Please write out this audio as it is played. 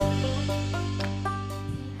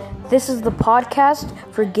This is the podcast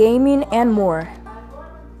for gaming and more.